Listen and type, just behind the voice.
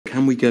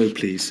Can we go,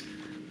 please,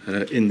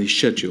 in the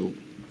schedule,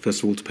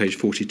 first of all, to page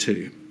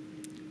 42?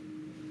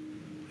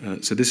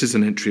 So this is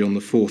an entry on the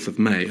 4th of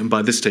May, and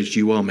by this stage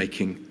you are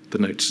making the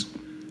notes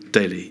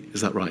daily,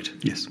 is that right?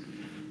 Yes.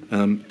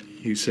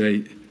 You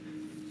say,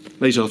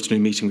 late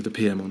afternoon meeting with the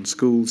PM on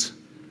schools.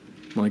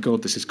 My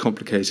God, this is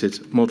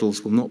complicated.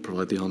 Models will not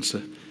provide the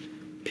answer.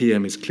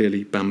 PM is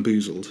clearly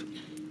bamboozled.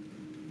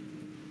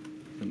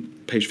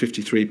 Page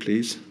 53,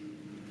 please.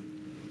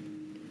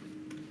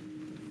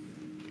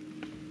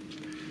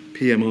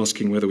 PM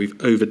asking whether we've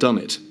overdone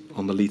it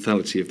on the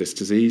lethality of this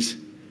disease.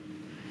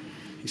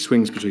 He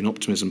swings between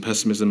optimism and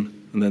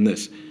pessimism, and then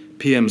this.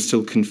 PM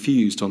still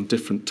confused on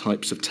different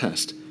types of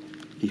test.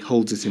 He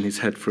holds it in his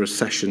head for a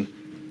session,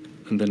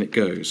 and then it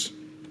goes.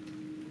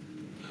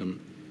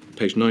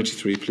 Page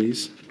 93,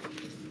 please.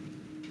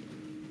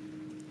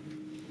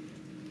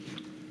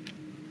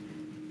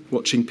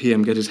 Watching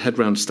PM get his head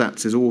round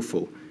stats is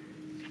awful.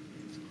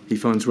 He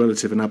finds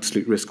relative and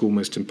absolute risk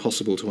almost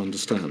impossible to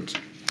understand.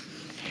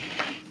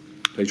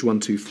 Page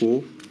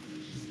 124.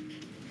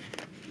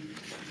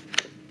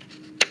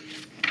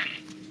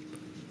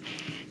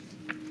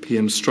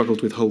 PM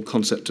struggled with whole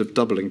concept of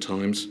doubling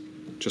times,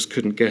 just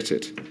couldn't get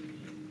it.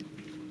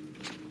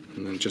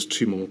 And then just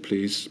two more,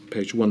 please.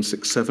 Page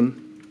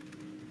 167.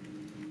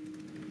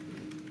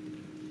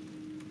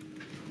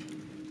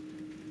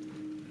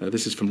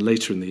 This is from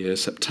later in the year,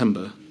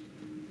 September.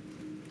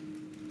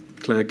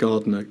 Claire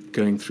Gardner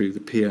going through the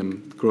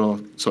PM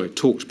graph,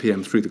 talked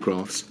PM through the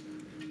graphs.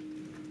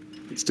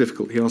 It's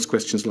difficult. He asked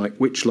questions like,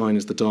 which line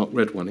is the dark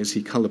red one? Is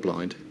he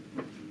colourblind?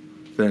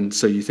 Then,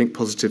 so you think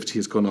positivity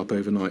has gone up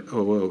overnight?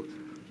 Oh,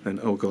 and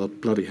oh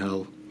God, bloody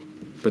hell.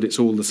 But it's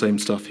all the same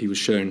stuff he was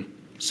shown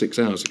 6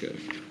 hours ago.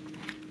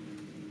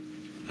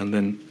 And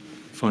then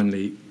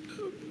finally,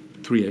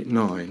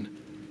 389.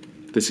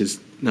 This is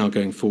now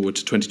going forward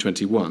to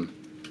 2021.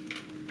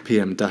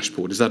 PM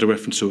dashboard. Is that a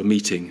reference to a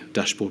meeting,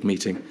 dashboard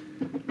meeting?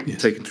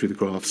 Yes. Taken through the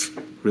graphs,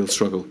 real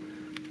struggle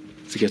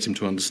to get him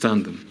to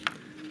understand them.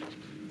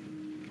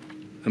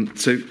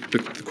 So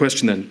the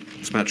question then,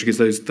 Sir Patrick, is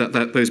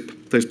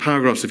those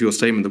paragraphs of your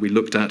statement that we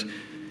looked at.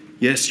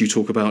 Yes, you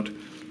talk about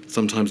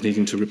sometimes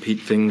needing to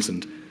repeat things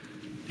and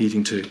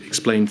needing to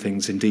explain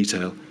things in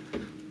detail.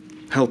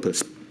 Help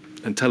us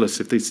and tell us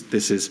if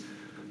this is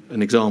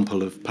an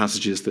example of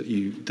passages that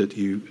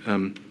you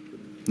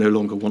no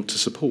longer want to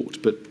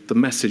support. But the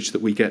message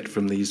that we get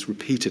from these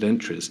repeated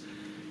entries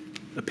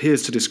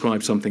appears to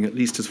describe something, at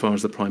least as far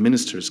as the Prime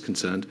Minister is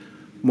concerned,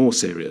 more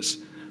serious,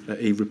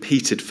 a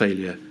repeated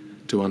failure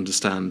to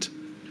understand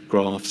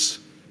graphs,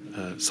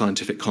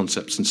 scientific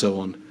concepts and so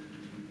on,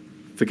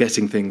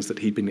 forgetting things that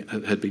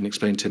had been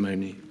explained to him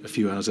only a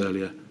few hours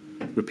earlier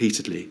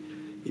repeatedly.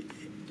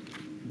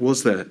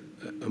 Was there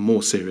a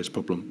more serious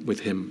problem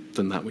with him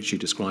than that which you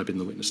describe in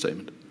the witness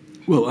statement?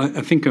 Well,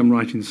 I think I'm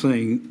right in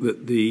saying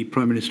that the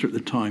Prime Minister at the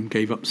time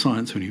gave up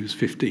science when he was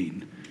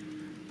 15.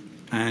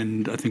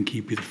 And I think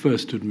he'd be the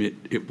first to admit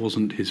it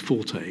wasn't his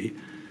forte,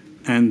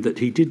 and that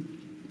he did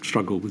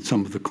struggle with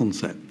some of the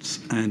concepts,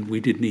 and we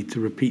did need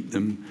to repeat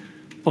them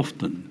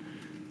often.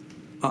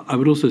 I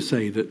would also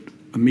say that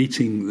a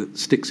meeting that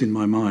sticks in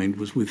my mind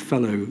was with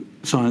fellow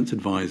science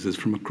advisors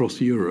from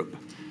across Europe,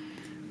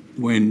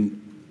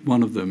 when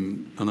one of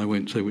them, and I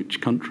won't say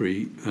which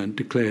country,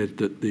 declared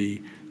that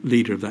the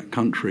leader of that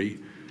country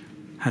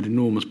had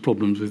enormous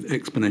problems with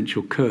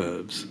exponential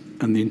curves,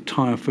 and the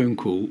entire phone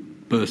call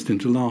burst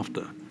into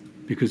laughter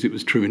because it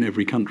was true in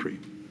every country.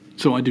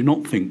 So I do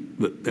not think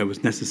that there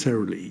was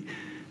necessarily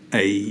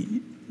a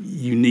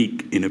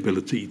unique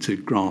inability to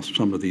grasp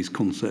some of these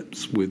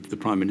concepts with the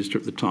Prime Minister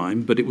at the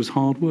time, but it was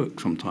hard work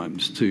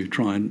sometimes to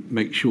try and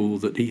make sure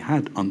that he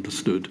had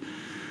understood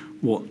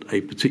what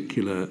a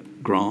particular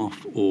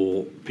graph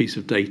or piece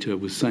of data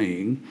was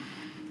saying.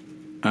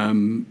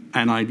 And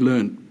I'd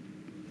learned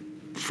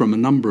from a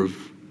number of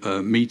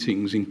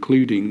meetings,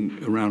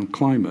 including around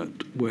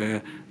climate,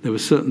 where there were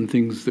certain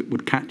things that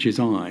would catch his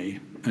eye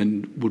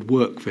and would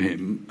work for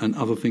him, and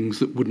other things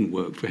that wouldn't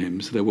work for him.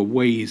 So there were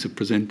ways of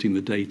presenting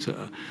the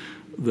data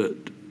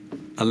that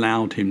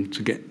allowed him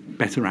to get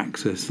better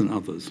access than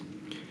others.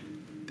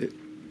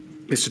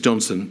 Mr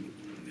Johnson,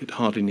 it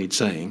hardly needs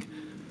saying,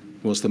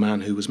 was the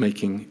man who was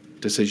making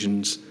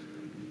decisions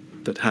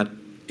that had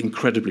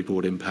incredibly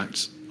broad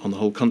impacts on the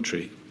whole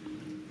country.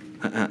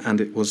 And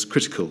it was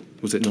critical,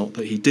 was it not,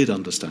 that he did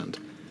understand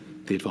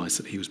the advice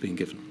that he was being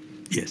given?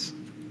 Yes.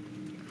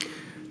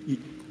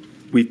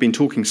 We've been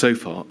talking so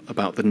far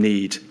about the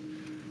need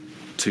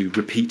to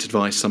repeat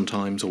advice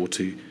sometimes, or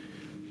to,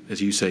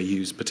 as you say,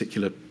 use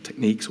particular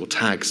techniques or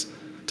tags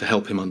to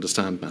help him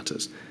understand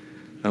matters.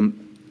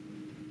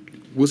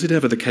 Was it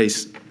ever the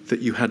case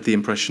that you had the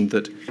impression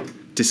that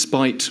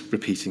despite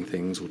repeating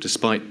things or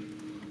despite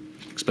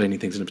explaining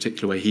things in a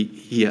particular way,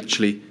 he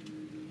actually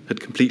had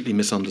completely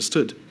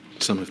misunderstood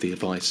some of the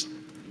advice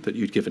that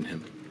you'd given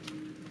him?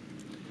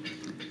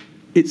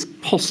 It's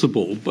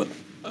possible, but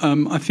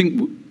I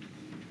think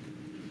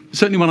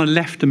certainly when I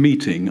left a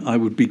meeting, I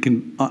would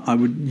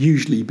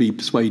usually be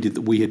persuaded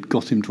that we had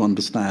got him to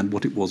understand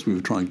what it was we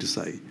were trying to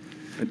say.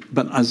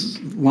 But as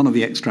one of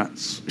the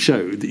extracts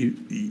showed that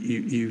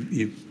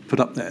you put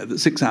up there, that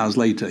 6 hours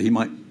later he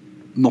might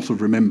not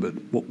have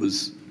remembered what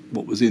was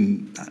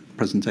in that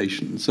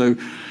presentation. So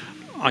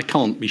I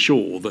can't be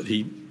sure that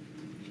he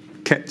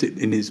kept it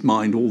in his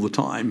mind all the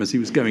time as he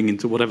was going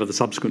into whatever the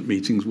subsequent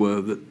meetings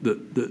were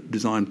that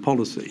designed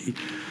policy.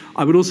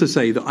 I would also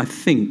say that I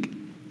think,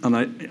 and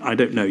I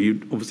don't know,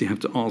 you'd obviously have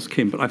to ask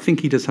him, but I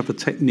think he does have a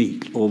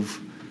technique of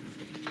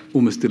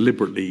almost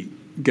deliberately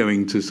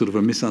going to sort of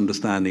a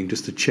misunderstanding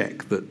just to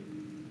check that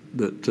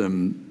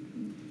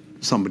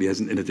somebody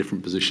isn't in a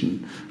different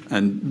position,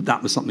 and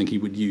that was something he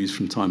would use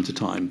from time to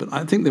time. But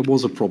I think there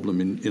was a problem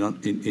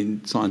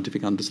in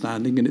scientific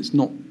understanding, and it's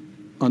not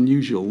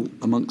unusual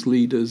amongst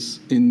leaders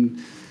in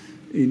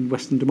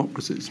Western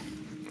democracies.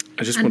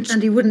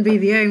 And he wouldn't be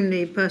the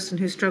only person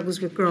who struggles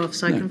with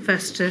graphs. I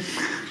confess to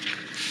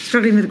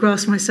struggling with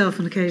graphs myself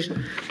on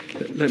occasion.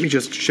 Let me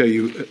just show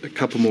you a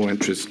couple more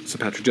entries, Sir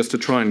Patrick, just to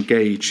try and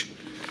gauge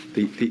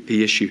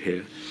the issue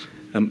here.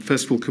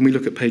 First of all, can we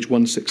look at page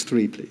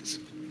 163, please?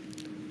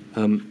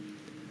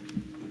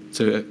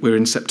 So we're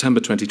in September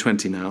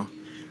 2020 now.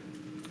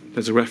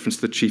 There's a reference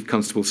to the Chief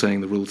Constable saying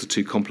the rules are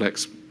too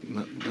complex.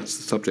 That's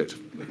the subject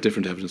of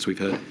different evidence we've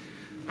heard.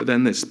 But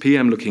then this,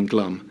 PM looking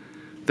glum.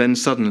 Then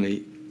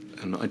suddenly,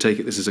 and I take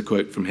it this is a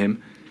quote from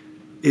him,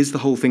 is the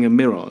whole thing a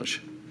mirage?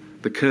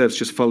 The curves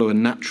just follow a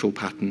natural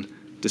pattern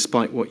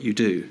despite what you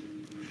do.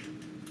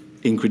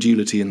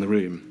 Incredulity in the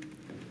room.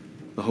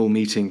 The whole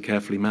meeting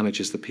carefully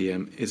manages the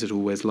PM. Is it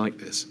always like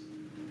this?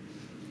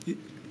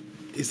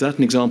 Is that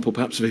an example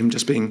perhaps of him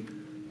just being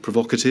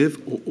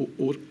provocative,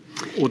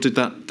 or did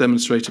that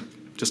demonstrate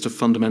just a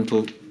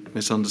fundamental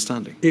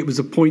misunderstanding? It was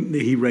a point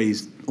that he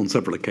raised on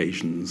several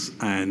occasions,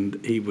 and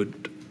he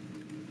would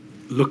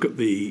look at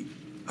the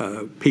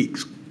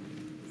peaks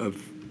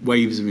of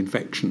waves of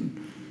infection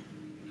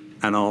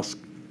and ask,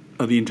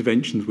 are the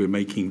interventions we're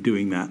making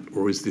doing that,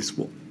 or is this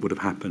what would have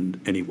happened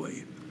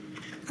anyway?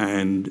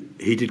 And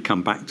he did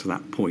come back to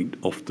that point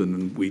often,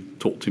 and we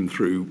talked him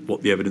through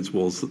what the evidence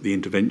was that the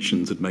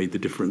interventions had made the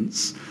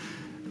difference.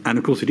 And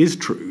of course it is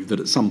true that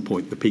at some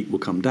point the peak will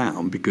come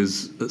down,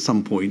 because at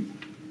some point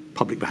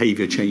public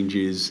behaviour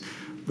changes,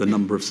 the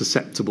number of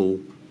susceptible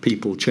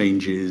people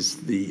changes,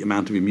 the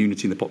amount of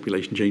immunity in the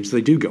population changes.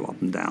 They do go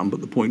up and down, but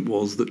the point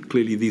was that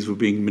clearly these were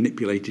being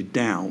manipulated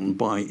down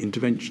by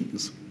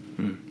interventions.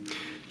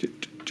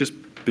 Just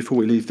before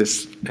we leave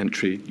this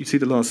entry, you see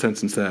the last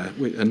sentence there,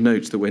 and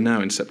notes that we're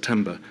now in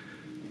September.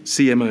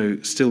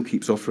 CMO still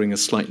keeps offering a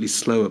slightly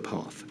slower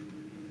path.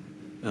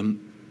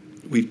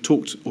 We've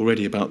talked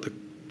already about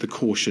the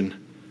caution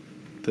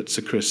that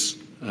Sir Chris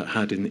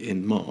had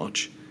in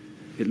March.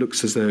 It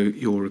looks as though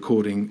you're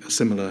recording a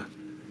similar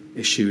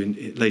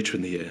issue later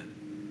in the year.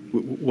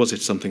 Was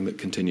it something that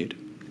continued?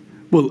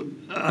 Well,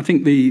 I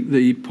think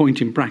the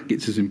point in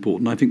brackets is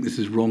important. I think this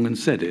is wrong, and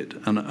said it.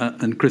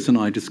 And Chris and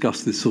I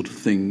discuss this sort of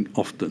thing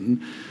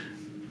often.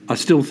 I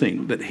still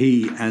think that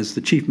he, as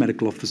the Chief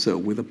Medical Officer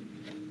with a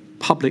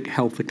public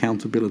health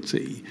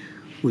accountability,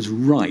 was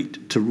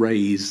right to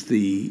raise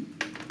the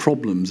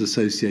problems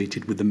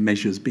associated with the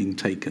measures being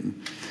taken.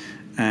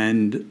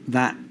 And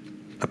that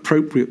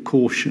appropriate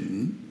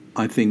caution,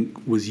 I think,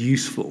 was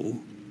useful.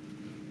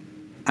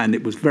 And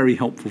it was very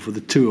helpful for the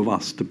two of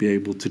us to be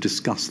able to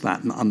discuss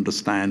that and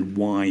understand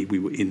why we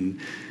were in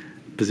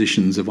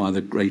positions of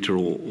either greater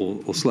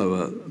or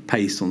slower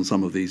pace on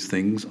some of these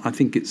things. I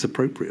think it's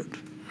appropriate.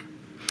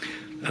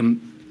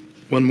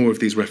 One more of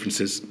these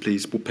references,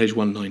 please, page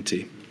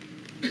 190.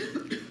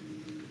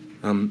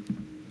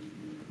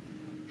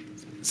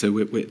 So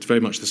it's very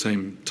much the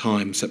same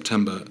time,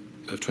 September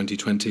of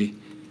 2020.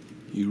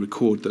 You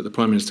record that the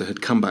Prime Minister had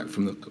come back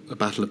from the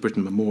Battle of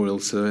Britain Memorial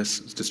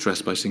Service,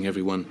 distressed by seeing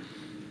everyone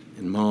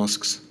in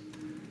masks,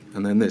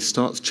 and then this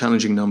starts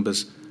challenging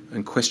numbers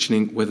and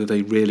questioning whether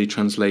they really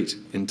translate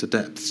into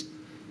deaths.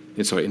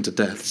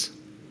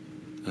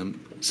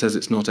 Says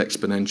it's not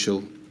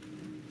exponential,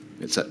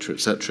 etc.,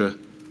 etc.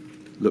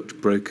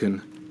 Looked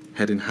broken,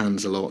 head in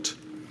hands a lot.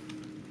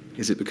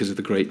 Is it because of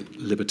the great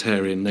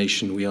libertarian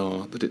nation we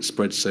are that it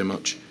spreads so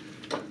much?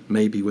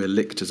 Maybe we're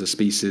licked as a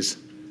species.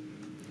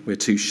 We're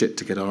too shit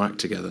to get our act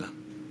together.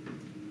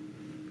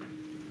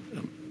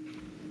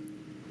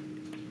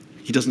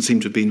 He doesn't seem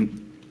to have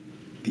been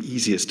the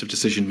easiest of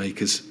decision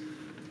makers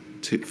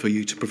for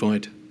you to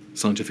provide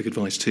scientific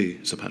advice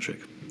to, Sir Patrick.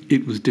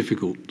 It was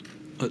difficult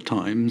at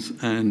times,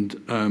 and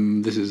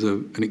this is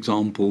an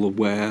example of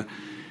where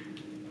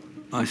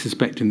I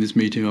suspect in this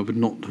meeting I would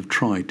not have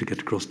tried to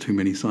get across too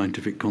many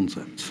scientific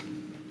concepts.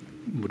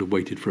 Would have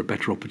waited for a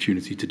better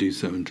opportunity to do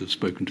so and to have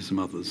spoken to some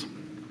others.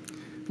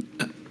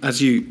 As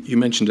you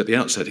mentioned at the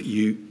outset,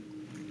 you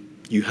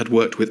had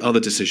worked with other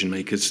decision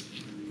makers,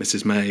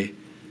 Mrs May.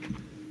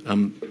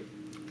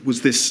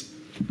 Was this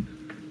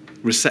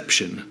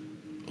reception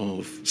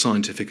of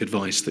scientific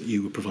advice that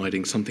you were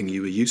providing something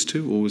you were used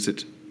to, or was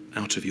it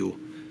out of your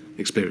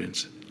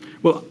experience?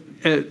 Well,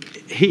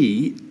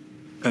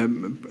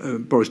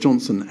 Boris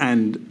Johnson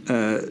and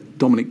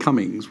Dominic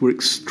Cummings were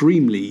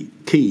extremely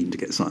keen to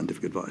get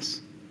scientific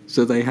advice.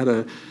 So they had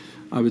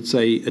I would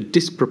say, a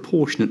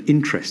disproportionate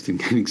interest in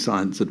getting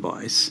science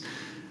advice,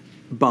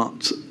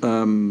 but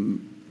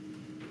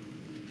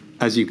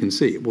as you can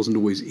see, it wasn't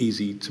always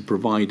easy to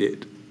provide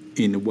it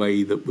in a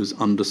way that was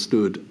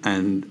understood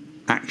and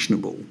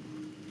actionable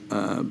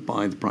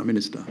by the Prime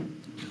Minister.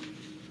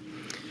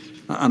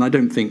 And I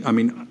don't think, I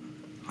mean,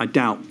 I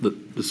doubt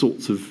that the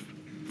sorts of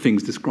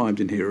things described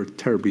in here are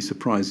terribly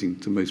surprising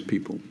to most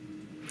people.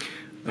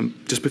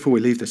 Just before we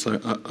leave this,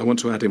 I want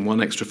to add in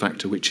one extra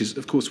factor, which is,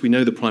 of course, we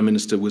know the Prime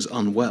Minister was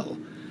unwell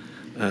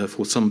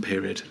for some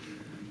period,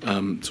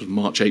 sort of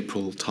March,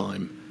 April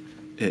time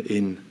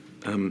in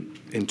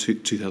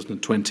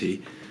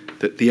 2020,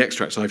 that the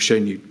extracts I've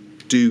shown you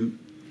do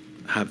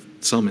have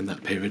some in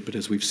that period, but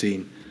as we've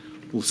seen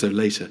also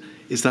later.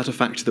 Is that a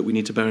factor that we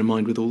need to bear in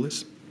mind with all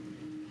this?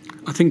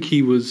 I think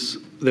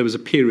there was a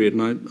period,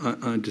 and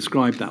I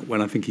described that,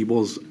 when I think he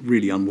was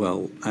really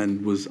unwell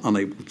and was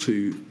unable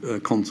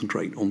to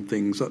concentrate on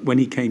things. When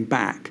he came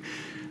back,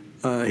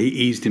 he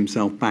eased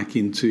himself back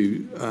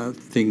into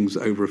things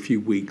over a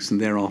few weeks,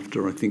 and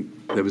thereafter I think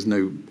there was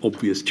no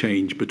obvious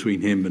change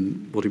between him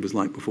and what he was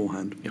like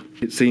beforehand. Yeah.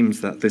 It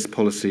seems that this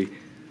policy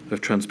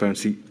of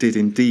transparency did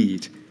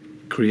indeed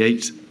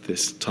create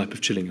this type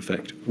of chilling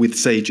effect with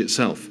SAGE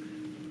itself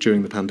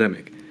during the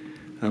pandemic.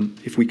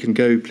 If we can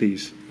go,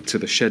 please, to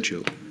the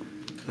schedule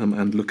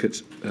and look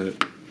at,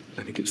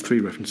 I think it's 3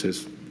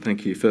 references.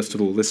 Thank you. First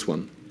of all, this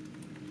one.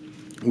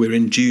 We're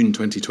in June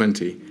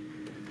 2020,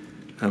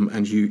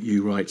 and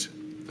you write,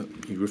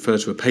 you refer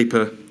to a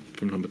paper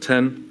from number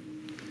 10.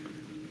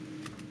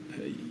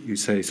 You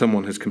say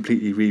someone has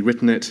completely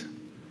rewritten it.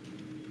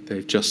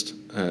 They've just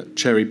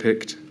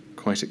cherry-picked,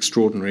 quite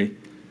extraordinary.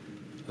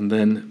 And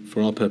then,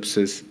 for our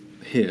purposes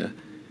here,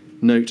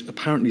 note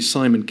apparently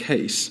Simon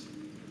Case.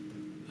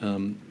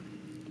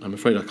 I'm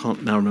afraid I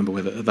can't now remember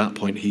whether at that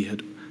point he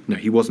had. No,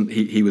 he wasn't.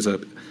 He was a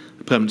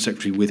permanent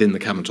secretary within the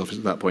Cabinet Office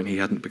at that point. He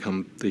hadn't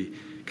become the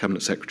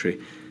Cabinet Secretary.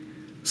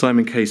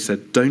 Simon Case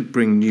said, "Don't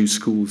bring new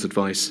schools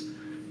advice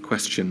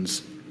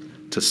questions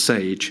to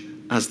SAGE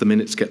as the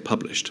minutes get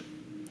published."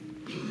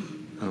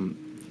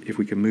 If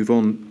we can move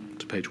on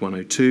to page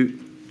 102.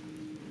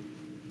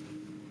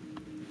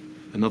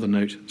 Another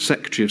note,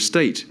 Secretary of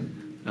State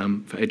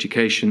for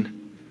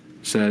Education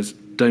says,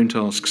 "Don't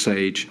ask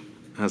SAGE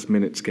as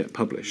minutes get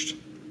published."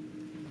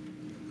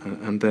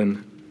 And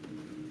then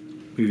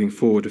moving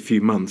forward a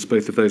few months,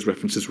 both of those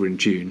references were in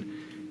June.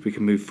 If we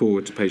can move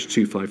forward to page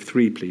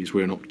 253, please,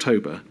 we're in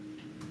October.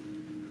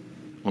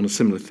 On a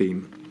similar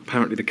theme,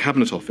 apparently the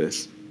Cabinet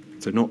Office,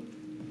 so not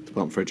the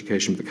Department for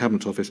Education, but the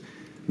Cabinet Office,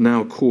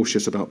 now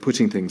cautious about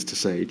putting things to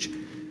SAGE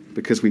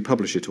because we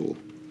publish it all.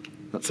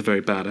 That's a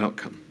very bad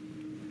outcome.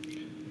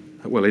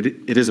 Well, it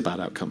is a bad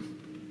outcome,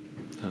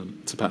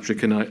 Sir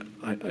Patrick, and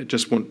I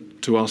just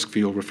want to ask for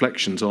your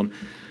reflections on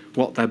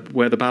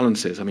where the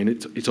balance is. I mean,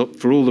 it's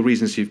for all the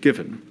reasons you've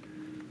given,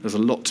 there's a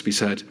lot to be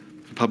said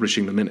for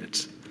publishing the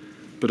minutes.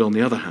 But on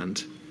the other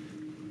hand,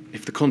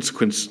 if the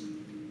consequence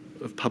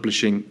of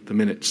publishing the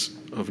minutes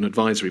of an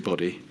advisory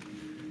body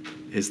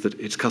is that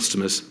its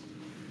customers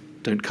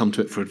don't come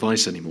to it for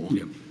advice anymore,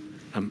 yeah.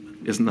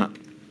 Isn't that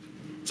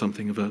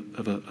something of a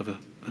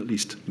at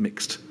least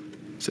mixed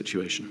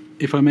situation?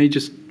 If I may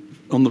just,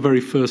 on the very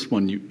first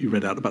one you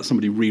read out about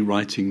somebody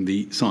rewriting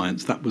the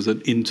science, that was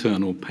an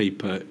internal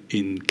paper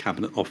in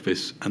Cabinet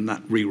Office, and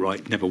that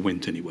rewrite never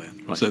went anywhere.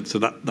 Right. So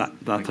that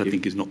I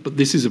think is not. But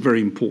this is a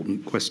very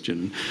important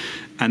question,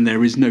 and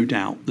there is no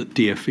doubt that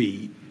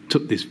DFE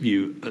took this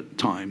view at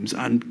times,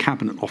 and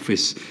Cabinet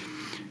Office,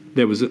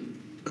 there was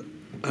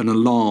an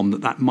alarm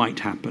that might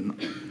happen.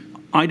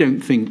 I don't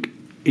think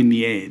in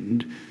the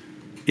end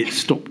it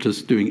stopped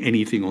us doing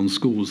anything on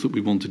schools that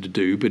we wanted to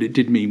do, but it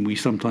did mean we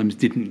sometimes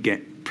didn't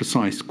get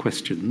precise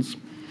questions.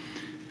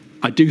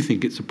 I do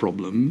think it's a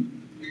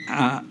problem,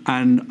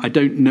 and I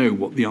don't know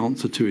what the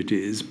answer to it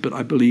is, but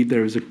I believe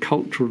there is a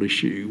cultural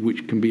issue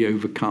which can be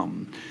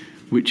overcome,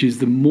 which is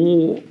the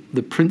more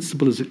the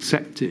principle is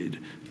accepted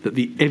that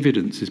the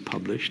evidence is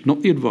published,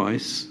 not the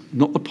advice,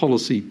 not the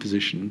policy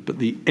position, but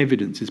the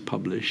evidence is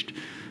published,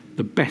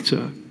 the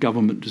better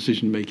government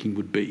decision-making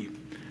would be.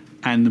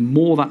 And the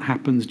more that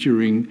happens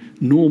during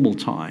normal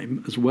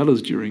time, as well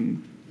as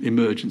during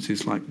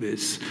emergencies like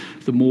this,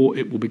 the more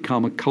it will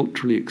become a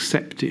culturally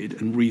accepted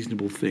and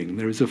reasonable thing.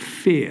 There is a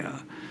fear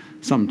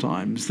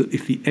sometimes that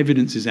if the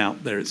evidence is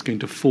out there, it's going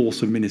to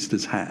force a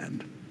minister's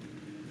hand.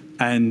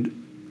 And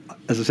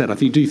as I said, I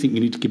do think you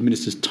need to give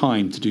ministers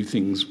time to do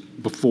things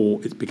before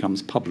it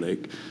becomes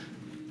public.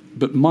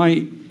 But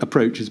my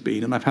approach has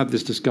been, and I've had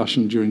this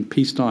discussion during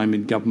peacetime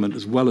in government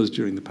as well as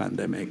during the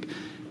pandemic,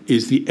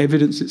 is the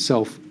evidence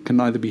itself can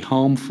neither be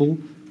harmful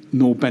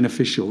nor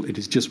beneficial. It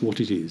is just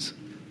what it is.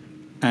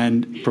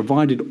 And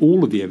provided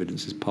all of the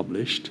evidence is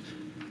published,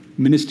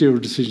 ministerial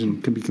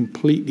decision can be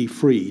completely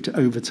free to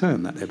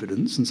overturn that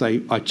evidence and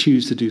say, I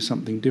choose to do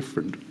something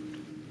different.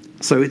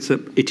 So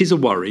it is a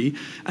worry,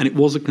 and it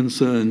was a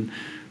concern,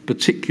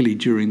 particularly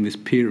during this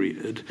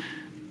period.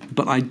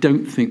 But I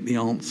don't think the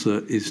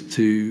answer is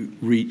to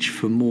reach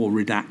for more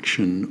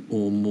redaction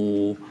or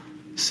more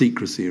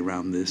secrecy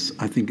around this.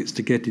 I think it's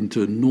to get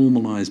into a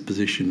normalised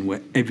position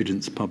where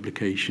evidence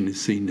publication is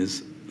seen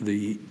as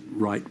the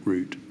right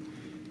route.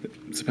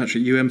 Sir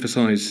Patrick, you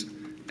emphasise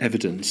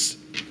evidence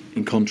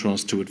in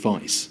contrast to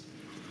advice.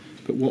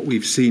 But what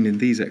we've seen in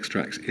these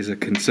extracts is a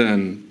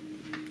concern,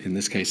 in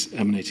this case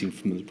emanating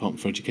from the Department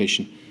for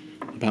Education,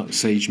 about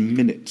SAGE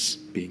minutes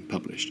being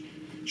published.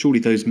 Surely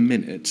those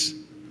minutes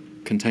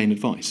contain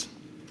advice?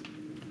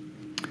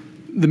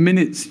 The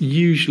minutes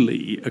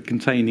usually are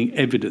containing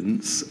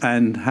evidence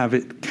and have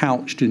it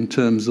couched in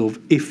terms of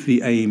if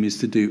the aim is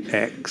to do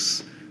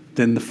X,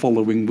 then the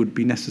following would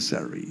be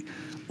necessary.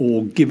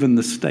 Or given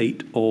the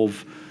state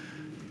of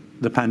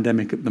the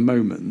pandemic at the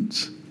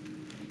moment,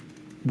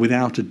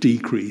 without a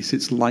decrease,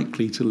 it's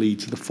likely to lead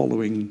to the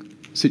following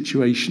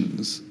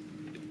situations.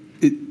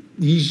 It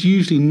is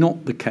usually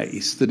not the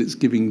case that it's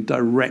giving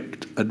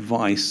direct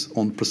advice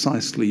on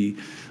precisely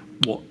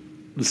what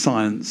the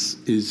science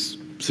is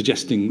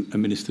suggesting a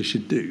minister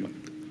should do.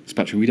 Mr.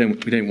 Patrick, we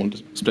don't want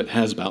to split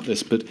hairs about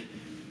this, but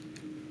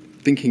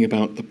thinking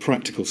about the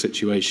practical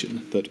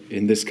situation that,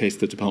 in this case,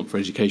 the Department for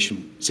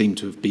Education seemed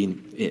to have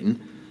been in,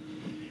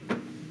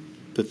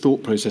 the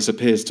thought process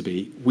appears to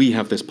be, we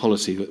have this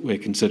policy that we're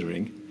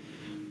considering,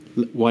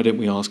 why don't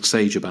we ask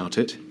SAGE about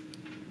it?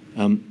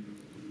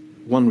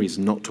 One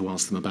reason not to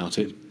ask them about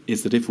it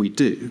is that if we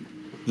do,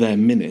 their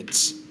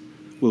minutes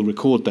will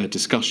record their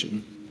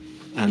discussion,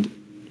 and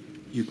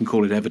you can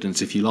call it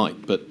evidence if you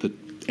like, but that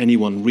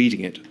anyone reading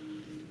it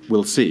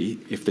will see,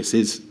 if this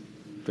is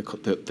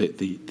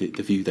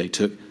the view they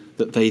took,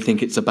 that they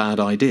think it's a bad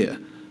idea.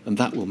 And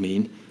that will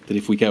mean that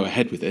if we go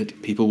ahead with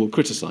it, people will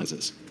criticise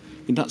us.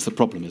 I mean, that's the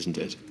problem, isn't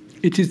it?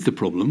 It is the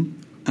problem.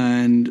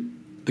 And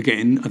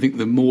again, I think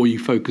the more you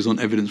focus on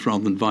evidence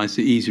rather than advice,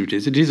 the easier it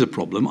is. It is a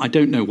problem. I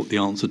don't know what the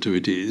answer to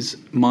it is.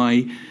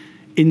 My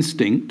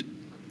instinct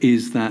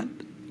is that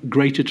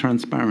greater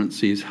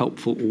transparency is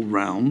helpful all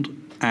round.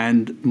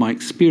 And my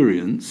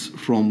experience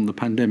from the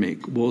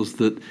pandemic was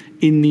that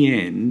in the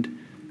end,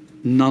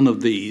 none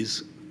of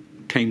these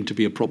came to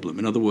be a problem.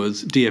 In other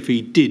words,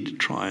 DfE did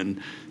try and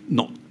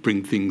not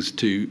bring things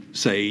to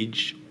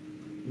SAGE.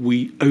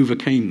 We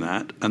overcame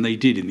that, and they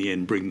did in the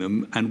end bring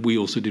them, and we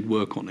also did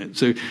work on it.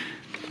 So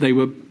they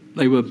were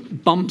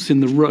bumps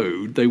in the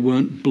road, they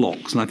weren't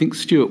blocks. And I think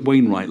Stuart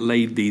Wainwright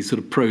laid these sort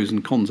of pros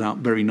and cons out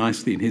very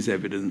nicely in his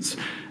evidence.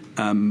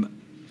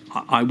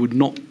 I would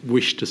not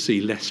wish to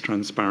see less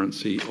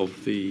transparency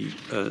of the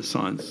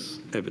science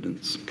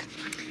evidence.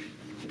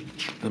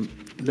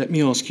 Let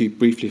me ask you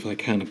briefly, if I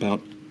can,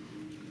 about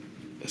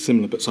a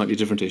similar but slightly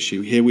different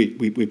issue. Here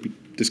we're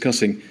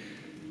discussing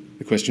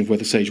the question of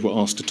whether SAGE were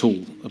asked at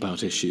all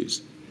about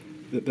issues.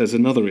 There's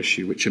another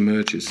issue which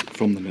emerges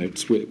from the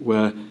notes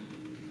where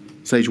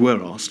SAGE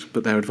were asked,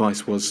 but their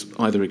advice was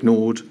either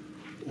ignored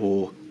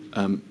or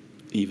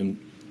even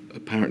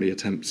apparently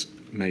attempts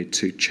made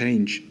to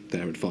change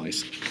their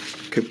advice.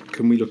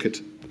 Can we look at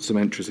some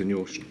entries in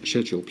your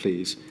schedule,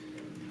 please?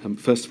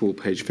 First of all,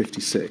 page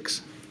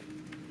 56.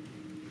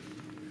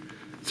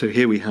 So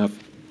here we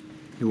have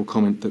your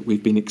comment that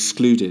we've been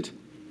excluded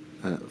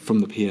from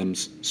the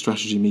PM's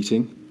strategy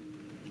meeting.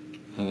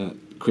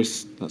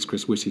 Chris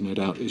Whitty, no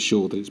doubt, is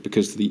sure that it's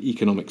because the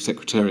Economic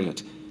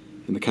Secretariat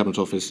in the Cabinet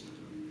Office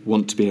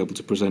want to be able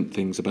to present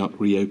things about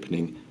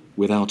reopening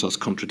without us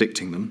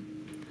contradicting them.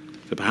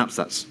 So perhaps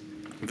that's,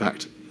 in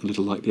fact, a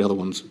little like the other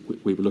ones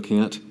we were looking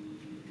at.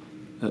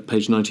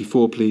 Page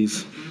 94,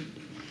 please.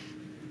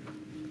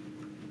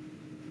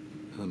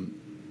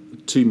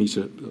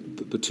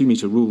 The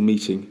 2-metre rule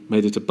meeting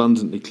made it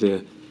abundantly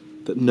clear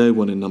that no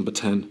one in number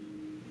 10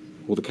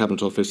 or the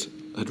Cabinet Office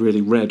had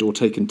really read or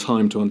taken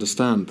time to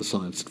understand the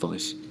science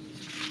advice.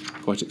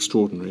 Quite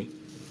extraordinary.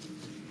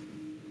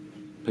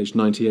 Page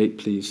 98,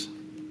 please.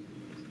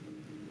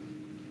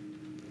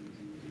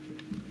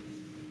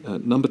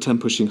 Number 10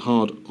 pushing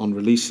hard on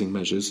releasing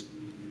measures.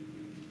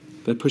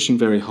 They're pushing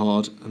very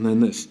hard, and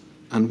then this,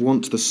 and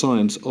want the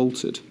science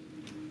altered.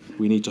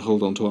 We need to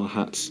hold on to our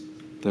hats.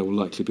 There will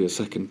likely be a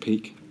second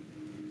peak.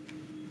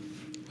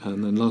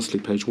 And then lastly,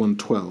 page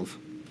 112.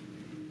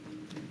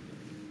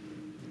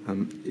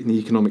 In the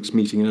economics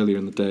meeting earlier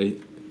in the day,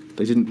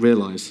 they didn't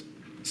realise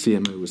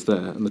CMO was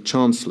there, and the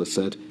Chancellor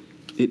said,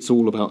 it's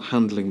all about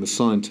handling the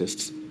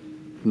scientists,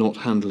 not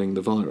handling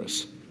the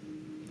virus.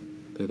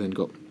 They then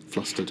got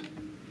flustered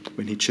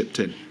when he chipped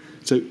in.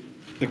 So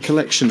a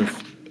collection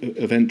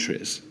of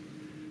entries,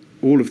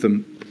 all of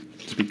them,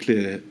 to be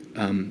clear,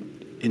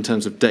 in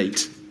terms of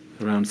date,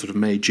 around sort of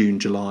May, June,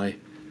 July,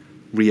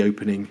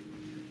 reopening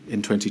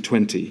in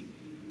 2020.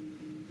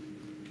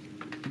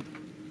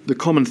 The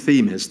common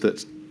theme is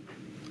that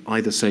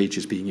either SAGE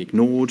is being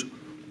ignored,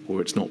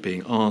 or it's not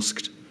being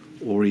asked,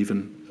 or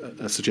even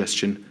a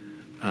suggestion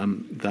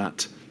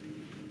that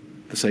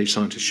the SAGE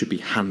scientists should be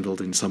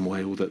handled in some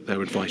way, or that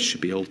their advice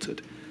should be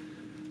altered.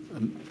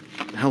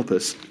 Help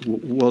us,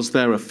 was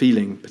there a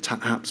feeling,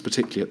 perhaps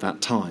particularly at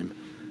that time,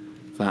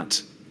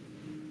 that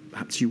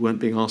perhaps you weren't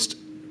being asked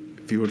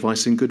for your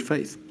advice in good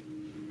faith?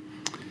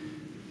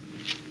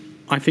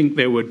 I think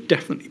there were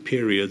definitely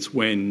periods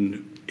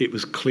when it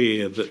was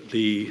clear that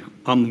the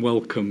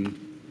unwelcome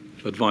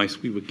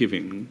advice we were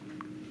giving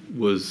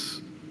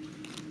was,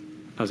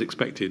 as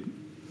expected,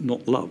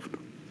 not loved.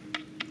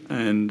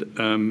 And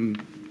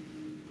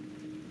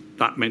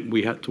that meant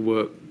we had to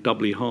work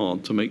doubly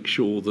hard to make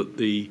sure that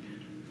the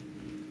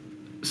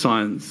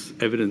science,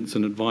 evidence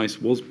and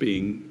advice was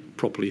being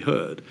properly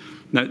heard.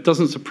 Now, it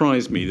doesn't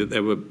surprise me that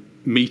there were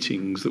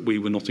meetings that we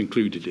were not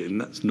included in.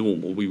 That's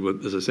normal. We were,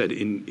 as I said,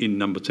 in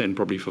number 10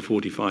 probably for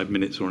 45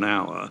 minutes or an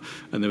hour,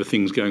 and there were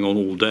things going on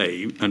all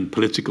day and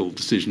political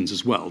decisions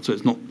as well. So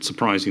it's not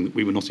surprising that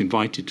we were not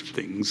invited to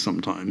things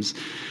sometimes.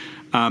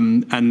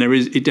 And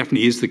it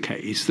definitely is the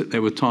case that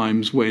there were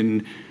times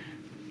when,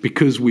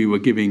 because we were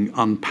giving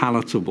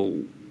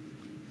unpalatable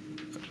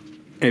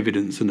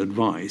evidence and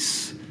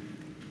advice,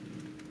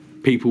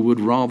 people would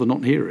rather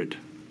not hear it.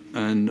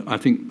 And I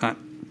think that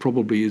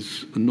probably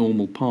is a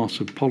normal part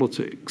of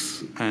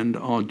politics, and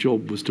our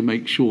job was to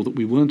make sure that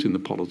we weren't in the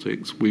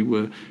politics. We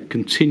were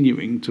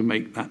continuing to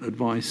make that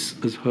advice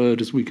as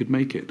heard as we could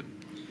make it.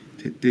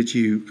 Did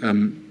you,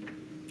 and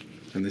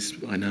this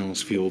I now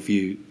ask for your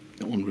view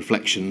on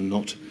reflection,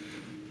 not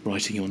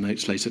writing your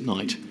notes late at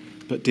night,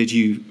 but did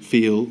you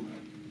feel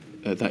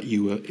that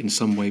you were in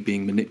some way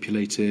being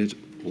manipulated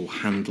or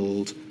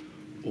handled,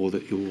 or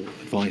that your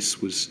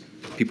advice was,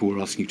 people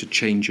were asking you to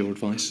change your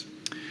advice?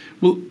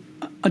 Well,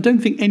 I don't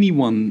think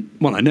anyone,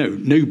 well, I know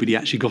nobody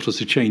actually got us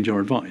to change our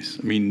advice.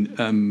 I mean,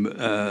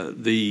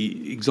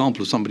 the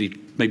example of somebody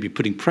maybe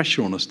putting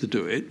pressure on us to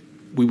do it,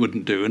 we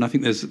wouldn't do. And I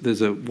think there's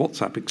a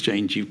WhatsApp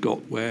exchange you've got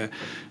where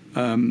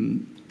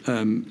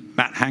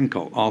Matt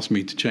Hancock asked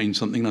me to change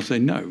something, and I say,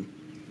 no,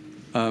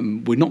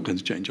 we're not going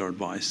to change our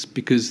advice,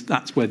 because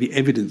that's where the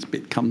evidence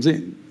bit comes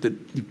in, that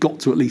you've got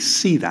to at least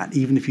see that,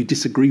 even if you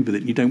disagree with it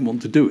and you don't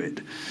want to do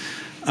it.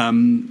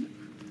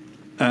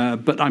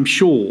 But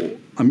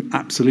I'm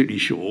absolutely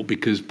sure,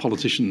 because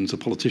politicians are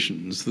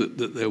politicians, that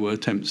there were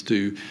attempts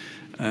to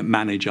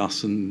manage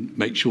us and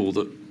make sure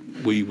that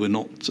we were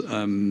not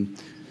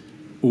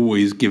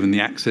always given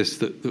the access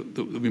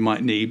that we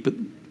might need. But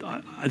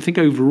I think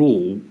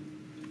overall,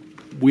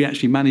 we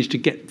actually managed to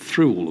get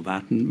through all of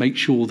that and make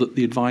sure that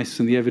the advice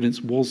and the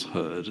evidence was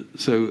heard.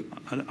 So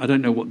I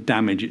don't know what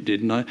damage it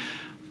did, and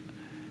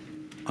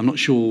I'm not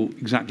sure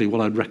exactly what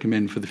I'd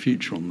recommend for the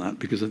future on that,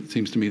 because it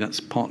seems to me that's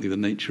partly the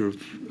nature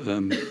of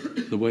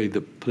the way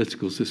the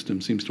political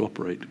system seems to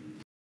operate.